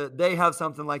 They have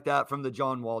something like that from the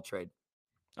John Wall trade.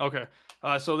 Okay,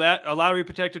 so that a lottery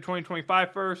protected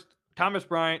 2025 first, Thomas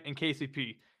Bryant and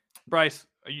KCP. Bryce,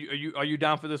 are you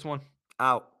down for this one?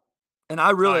 Out. And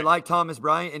I really like Thomas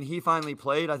Bryant, and he finally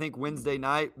played, I think, Wednesday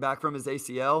night back from his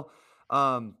ACL.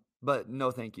 But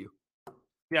no, thank you.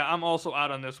 Yeah, I'm also out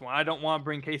on this one. I don't want to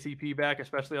bring KCP back,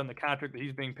 especially on the contract that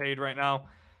he's being paid right now.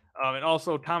 And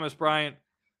also Thomas Bryant,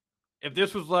 if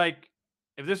this was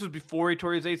before he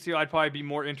tore his ACL, I'd probably be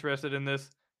more interested in this.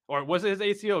 Or was it his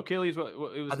ACL? Achilles?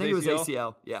 I think it was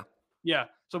ACL. Yeah. Yeah.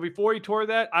 So before he tore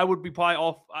that, I would be probably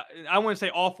all. I wouldn't say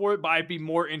all for it, but I'd be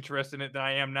more interested in it than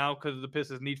I am now because of the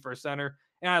Pistons' need for a center.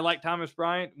 And I like Thomas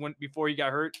Bryant. Before he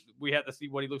got hurt, we had to see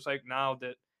what he looks like now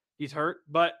that he's hurt.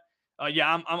 But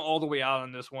I'm all the way out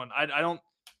on this one. I don't.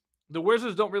 The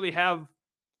Wizards don't really have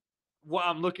what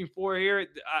I'm looking for here.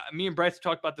 Me and Bryce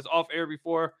talked about this off air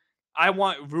before. I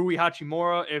want Rui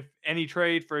Hachimura. If any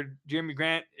trade for Jeremy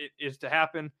Grant is to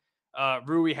happen,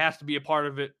 Rui has to be a part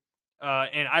of it.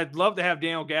 And I'd love to have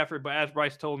Daniel Gafford, but as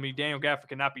Bryce told me, Daniel Gafford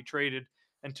cannot be traded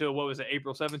until, what was it,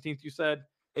 April 17th, you said?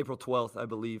 April 12th, I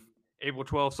believe. April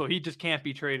 12th, so he just can't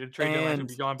be traded. Trade deadline will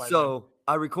be gone by then.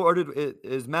 I recorded it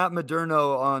is Matt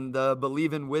Moderno on the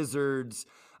Believe in Wizards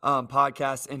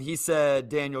podcast, and he said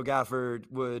Daniel Gafford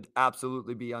would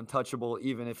absolutely be untouchable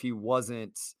even if it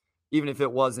wasn't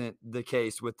the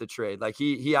case with the trade. Like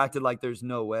he acted like there's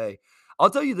no way.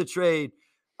 I'll tell you the trade.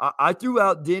 I threw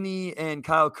out Denny and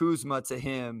Kyle Kuzma to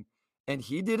him, and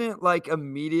he didn't like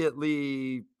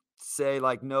immediately say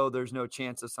like, no, there's no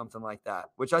chance of something like that,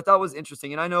 which I thought was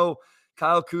interesting. And I know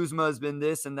Kyle Kuzma has been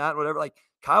this and that, whatever. Like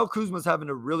Kyle Kuzma's having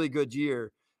a really good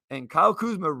year, and Kyle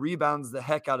Kuzma rebounds the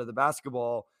heck out of the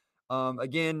basketball.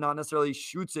 Again, not necessarily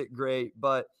shoots it great,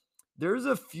 but there's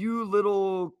a few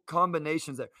little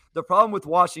combinations there. The problem with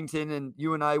Washington, and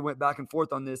you and I went back and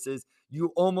forth on this, is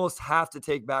you almost have to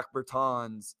take back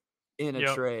Bertans in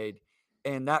a trade,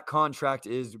 and that contract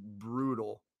is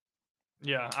brutal.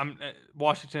 Yeah,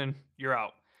 Washington, you're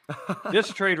out. This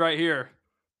trade right here,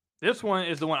 this one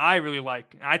is the one I really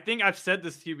like. I think I've said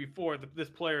this to you before, this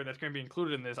player that's going to be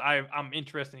included in this, I'm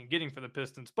interested in getting for the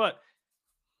Pistons. But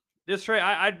this trade,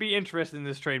 I'd be interested in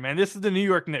this trade, man. This is the New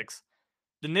York Knicks.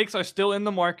 The Knicks are still in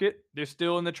the market. They're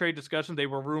still in the trade discussion. They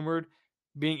were rumored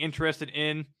being interested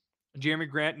in Jeremy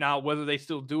Grant. Now, whether they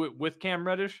still do it with Cam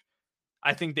Reddish,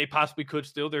 I think they possibly could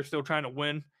still. They're still trying to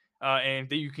win.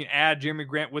 And you can add Jeremy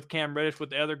Grant with Cam Reddish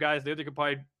with the other guys there. They could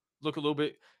probably look a little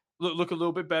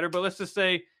bit better. But let's just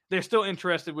say they're still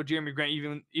interested with Jeremy Grant,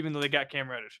 even though they got Cam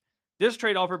Reddish. This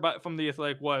trade offered from the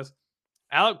Athletic was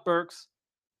Alec Burks,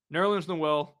 Nerlens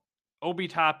Noel, Obi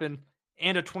Toppin,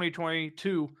 and a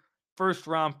 2022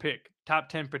 first-round pick, top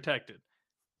 10 protected.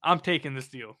 I'm taking this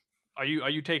deal. Are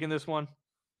you taking this one?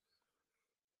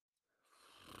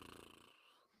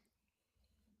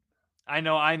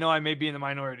 I may be in the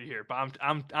minority here, but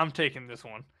I'm taking this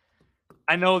one.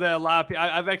 I know that a lot of people.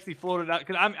 I've actually floated out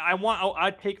because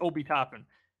I take Obi Toppin.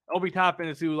 Obi Toppin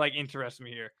is who like interests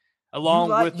me here, along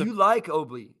with the. You like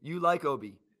Obi. You like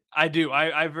Obi. I do.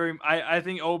 I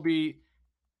think Obi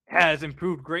has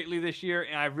improved greatly this year,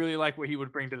 and I really like what he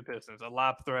would bring to the Pistons. A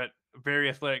lob threat, very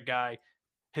athletic guy.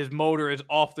 His motor is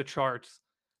off the charts.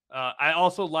 I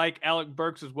also like Alec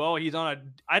Burks as well.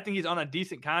 I think he's on a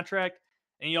decent contract,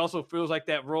 and he also feels like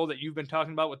that role that you've been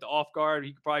talking about with the off guard.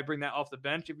 He could probably bring that off the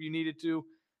bench if you needed to,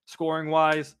 scoring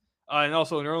wise. And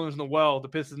also in Nerlens Noel, the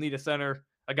Pistons need a center,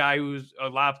 a guy who's a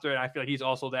lob threat. And I feel like he's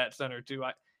also that center too.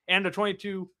 And the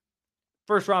 22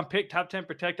 first round pick, top 10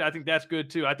 protected. I think that's good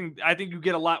too. I think you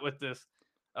get a lot with this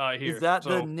here. That's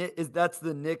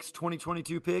the Knicks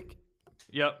 2022 pick?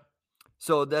 Yep.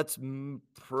 So that's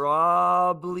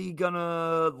probably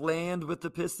gonna land with the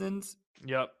Pistons.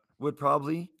 Yep. Would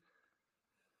probably.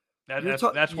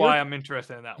 That's why I'm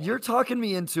interested in that one. You're talking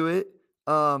me into it.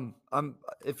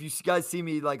 If you guys see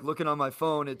me like looking on my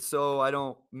phone, it's so I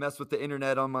don't mess with the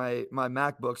internet on my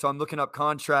MacBook. So I'm looking up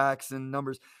contracts and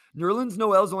numbers. Nerlens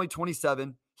Noel's only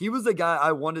 27. He was the guy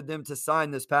I wanted them to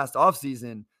sign this past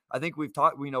offseason. I think we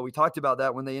talked about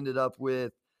that when they ended up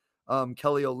with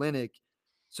Kelly Olynyk.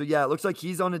 So yeah, it looks like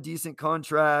he's on a decent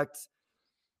contract.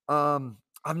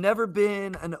 I've never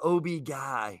been an OB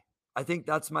guy. I think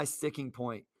that's my sticking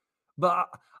point. But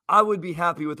I would be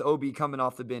happy with OB coming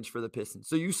off the bench for the Pistons.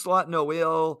 So you slot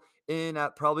Noel in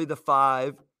at probably the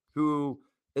 5, who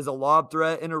is a lob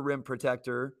threat and a rim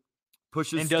protector.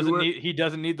 Pushes and he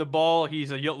doesn't need the ball.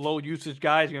 He's a low usage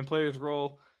guy. He's gonna play his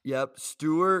role. Yep,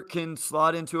 Stewart can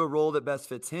slot into a role that best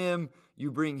fits him.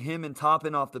 You bring him and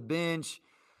Toppin off the bench.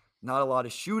 Not a lot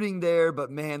of shooting there,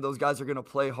 but man, those guys are going to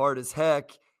play hard as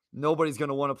heck. Nobody's going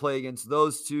to want to play against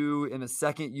those two in a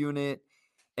second unit.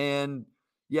 And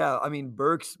yeah, I mean,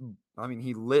 Burks,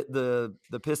 he lit the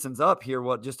Pistons up here,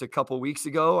 just a couple weeks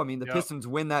ago. I mean, the Pistons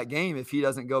win that game if he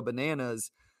doesn't go bananas.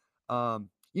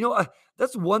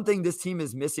 That's one thing this team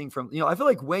is missing from, I feel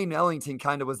like Wayne Ellington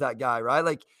kind of was that guy, right?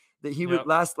 Like that he would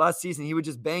last season, he would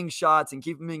just bang shots and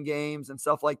keep them in games and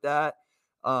stuff like that.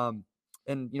 And,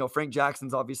 Frank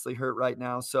Jackson's obviously hurt right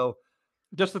now. So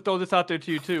just to throw this out there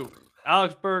to you too,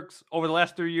 Alex Burks over the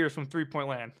last 3 years from 3-point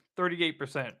land,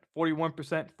 38%,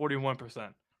 41%,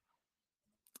 41%.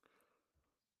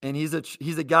 And he's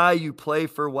a guy you play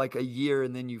for like a year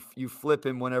and then you flip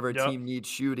him whenever a team needs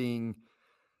shooting.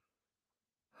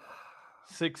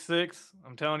 6'6",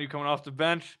 I'm telling you, coming off the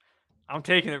bench, I'm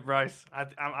taking it, Bryce.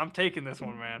 I'm taking this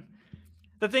one, man.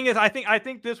 The thing is, I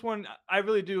think this one, I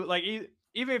really do like.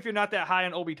 Even if you're not that high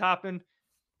on Obi Toppin,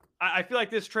 I feel like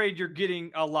this trade you're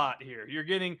getting a lot here. You're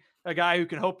getting a guy who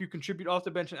can help you contribute off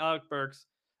the bench in Alec Burks.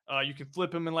 You can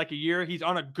flip him in like a year. He's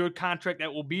on a good contract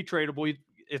that will be tradable.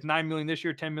 It's $9 million this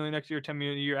year, $10 million next year, $10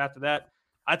 million a year after that.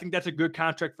 I think that's a good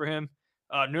contract for him.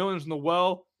 Nerlens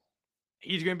Noel,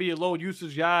 he's going to be a low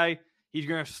usage guy. He's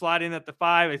going to slide in at the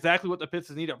 5. Exactly what the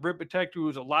Pistons need. A rim protector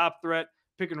who's a lob threat,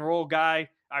 pick and roll guy.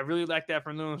 I really like that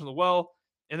for Nerlens Noel.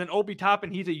 And then Obi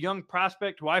Toppin, he's a young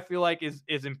prospect who I feel like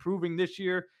is improving this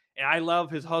year. And I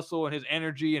love his hustle and his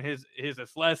energy and his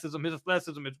athleticism. His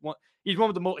athleticism is he's one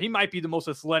of the most, he might be the most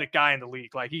athletic guy in the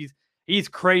league. Like he's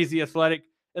crazy athletic.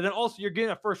 And then also you're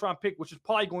getting a first round pick, which is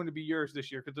probably going to be yours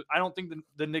this year because I don't think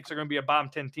the Knicks are going to be a bottom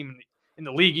 10 team in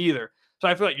the league either. So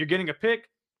I feel like you're getting a pick,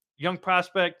 young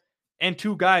prospect, and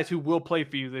 2 guys who will play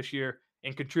for you this year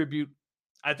and contribute.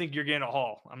 I think you're getting a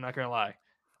haul. I'm not going to lie.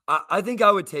 I think I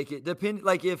would take it.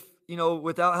 Like if,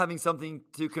 without having something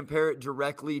to compare it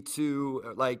directly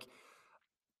to, like,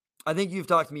 I think you've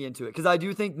talked me into it because I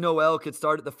do think Noel could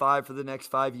start at the 5 for the next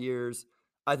 5 years.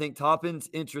 I think Toppin's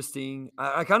interesting.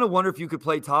 I kind of wonder if you could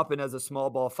play Toppin as a small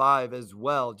ball 5 as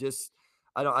well. Just,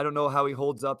 I don't know how he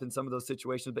holds up in some of those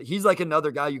situations, but he's like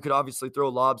another guy you could obviously throw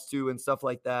lobs to and stuff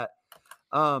like that.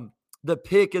 The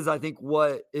pick is, I think,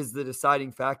 what is the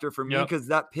deciding factor for me because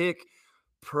that pick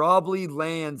probably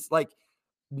lands like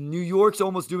New York's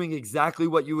almost doing exactly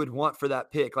what you would want for that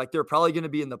pick. Like they're probably going to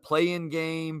be in the play-in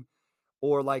game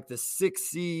or like the 6th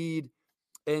seed.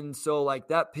 And so like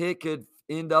that pick could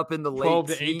end up in the 12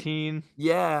 late to 18.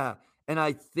 Yeah. And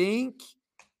I think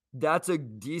that's a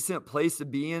decent place to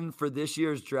be in for this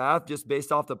year's draft, just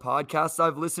based off the podcasts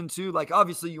I've listened to. Like,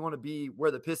 obviously you want to be where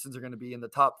the Pistons are going to be in the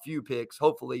top few picks,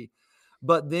 hopefully.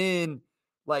 But then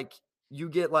like you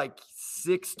get like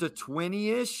 6 to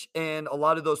 20-ish, and a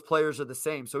lot of those players are the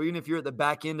same. So even if you're at the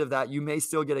back end of that, you may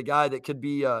still get a guy that could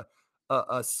be a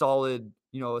solid,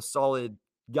 a solid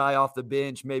guy off the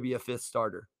bench, maybe a 5th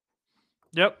starter.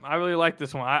 Yep, I really like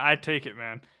this one. I take it,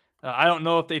 man. I don't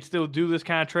know if they'd still do this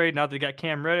kind of trade now that they got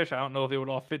Cam Reddish. I don't know if they would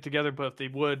all fit together, but if they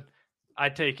would,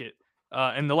 I'd take it.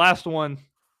 And the last one,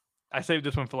 I saved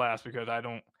this one for last because I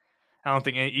don't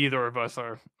think either of us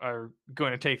are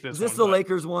going to take this Is this one. the But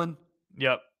Lakers one?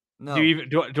 yep. No.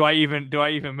 Do I even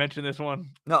mention this one?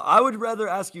 No, I would rather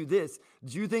ask you this.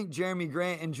 Do you think Jeremy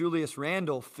Grant and Julius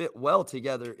Randle fit well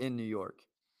together in New York?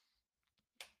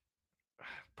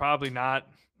 Probably not.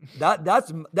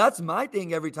 That's my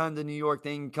thing every time the New York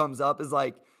thing comes up is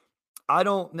like I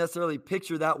don't necessarily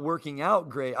picture that working out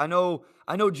great. I know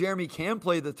Jeremy can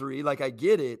play the 3, like I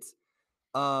get it.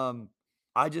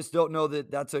 I just don't know that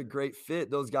that's a great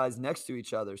fit, those guys next to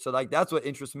each other. So like that's what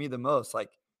interests me the most. Like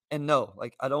and no,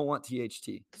 like I don't want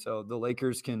THT. So the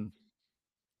Lakers can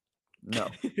no.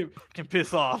 Can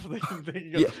piss off.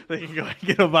 They Yeah. can go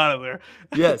get them out of there.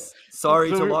 Yes. Sorry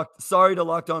So to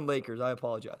Locked On Lakers. I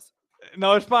apologize.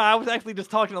 No, it's fine. I was actually just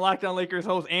talking to Lockdown Lakers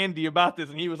host Andy about this,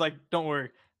 and he was like, "Don't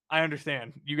worry, I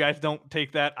understand. You guys don't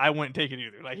take that. I wouldn't take it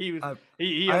either." Like he was,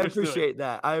 he I understood. appreciate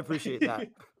that. I appreciate that.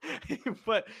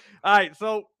 But all right,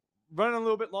 so running a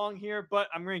little bit long here, but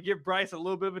I'm going to give Bryce a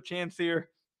little bit of a chance here.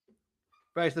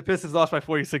 Bryce, the Pistons lost by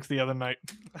 46 the other night.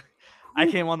 I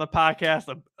came on the podcast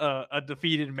a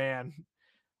defeated man.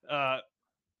 I'm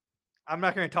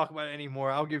not going to talk about it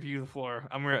anymore. I'll give you the floor.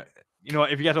 I'm gonna, you know,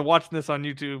 if you guys are watching this on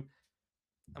YouTube,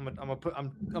 I'm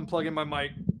unplugging my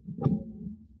mic.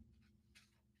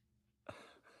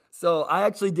 So I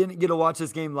actually didn't get to watch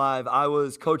this game live. I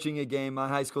was coaching a game, my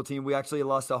high school team. We actually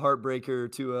lost a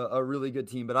heartbreaker to a really good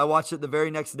team, but I watched it the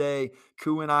very next day.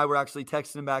 Koo and I were actually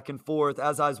texting back and forth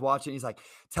as I was watching. He's like,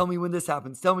 "Tell me when this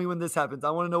happens. Tell me when this happens.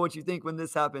 I want to know what you think when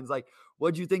this happens. Like,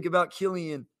 what'd you think about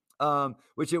Killian?"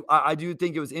 I do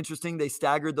think it was interesting. They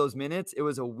staggered those minutes. It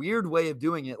was a weird way of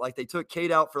doing it. Like they took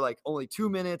Kate out for like only 2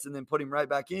 minutes and then put him right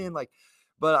back in. Like,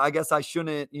 but I guess I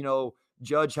shouldn't,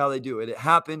 judge how they do it. It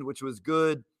happened, which was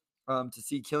good. To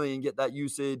see Killian get that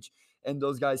usage and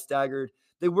those guys staggered.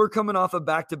 They were coming off a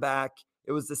back-to-back.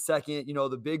 It was the second,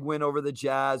 the big win over the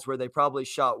Jazz where they probably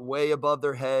shot way above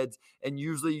their heads. And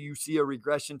usually you see a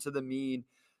regression to the mean.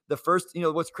 The first,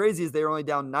 what's crazy is they were only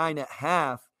down 9 at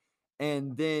half.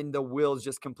 And then the wheels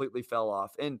just completely fell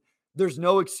off. And there's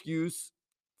no excuse.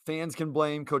 Fans can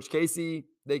blame Coach Casey.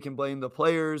 They can blame the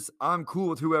players. I'm cool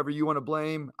with whoever you want to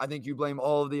blame. I think you blame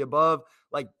all of the above.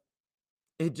 Like,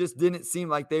 it just didn't seem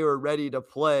like they were ready to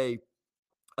play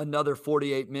another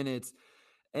 48 minutes.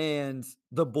 And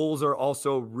the Bulls are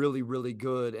also really, really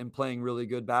good and playing really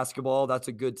good basketball. That's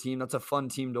a good team. That's a fun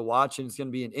team to watch. And it's going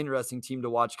to be an interesting team to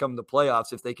watch come the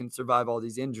playoffs if they can survive all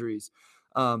these injuries,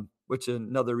 which is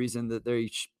another reason that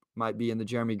they might be in the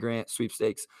Jeremy Grant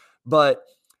sweepstakes. But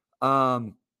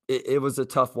it was a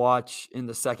tough watch in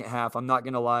the second half. I'm not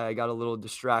going to lie. I got a little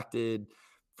distracted.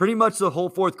 Pretty much the whole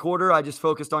fourth quarter, I just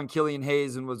focused on Killian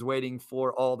Hayes and was waiting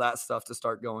for all that stuff to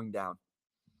start going down.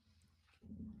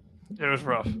 It was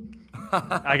rough.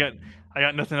 I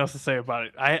got nothing else to say about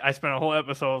it. I spent a whole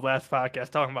episode last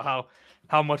podcast talking about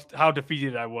how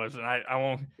defeated I was, and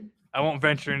I won't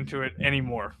venture into it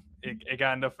anymore. It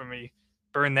got enough for me.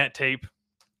 Burn that tape.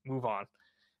 Move on.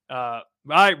 All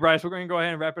right, Bryce, we're going to go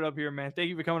ahead and wrap it up here, man. Thank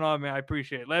you for coming on, man. I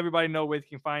appreciate it. Let everybody know where they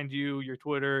can find you, your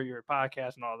Twitter, your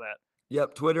podcast, and all that.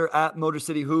 Yep, Twitter at Motor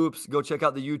City Hoops. Go check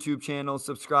out the YouTube channel.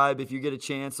 Subscribe if you get a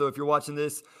chance. So if you're watching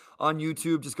this on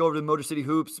YouTube, just go over to Motor City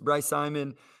Hoops, Bryce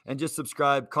Simon, and just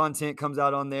subscribe. Content comes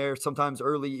out on there sometimes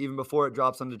early, even before it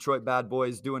drops on Detroit Bad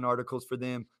Boys, doing articles for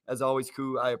them. As always,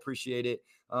 cool. I appreciate it.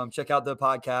 Check out the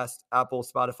podcast, Apple,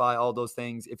 Spotify, all those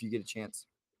things if you get a chance.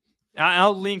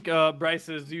 I'll link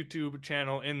Bryce's YouTube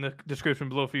channel in the description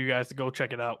below for you guys to go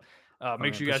check it out.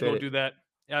 Make sure you guys go do that.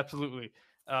 Absolutely.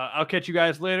 I'll catch you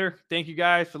guys later. Thank you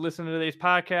guys for listening to today's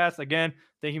podcast. Again,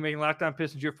 thank you for making Locked On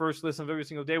Pistons your first listen of every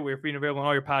single day. We're free and available on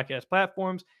all your podcast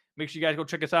platforms. Make sure you guys go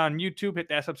check us out on YouTube. Hit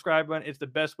that subscribe button. It's the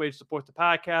best way to support the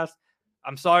podcast.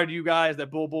 I'm sorry to you guys that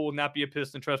Bull will not be a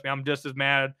Piston. Trust me, I'm just as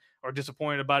mad or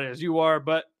disappointed about it as you are,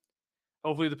 but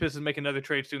hopefully the Pistons make another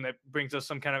trade soon that brings us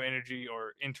some kind of energy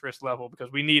or interest level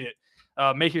because we need it.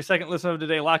 Make your second listen of the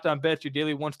day Locked On Bets, your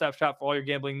daily one-stop shop for all your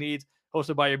gambling needs.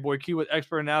 Hosted by your boy Q with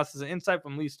expert analysis and insight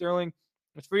from Lee Sterling.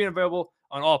 It's free and available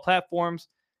on all platforms.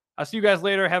 I'll see you guys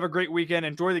later. Have a great weekend.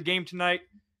 Enjoy the game tonight.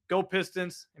 Go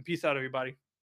Pistons, and peace out, everybody.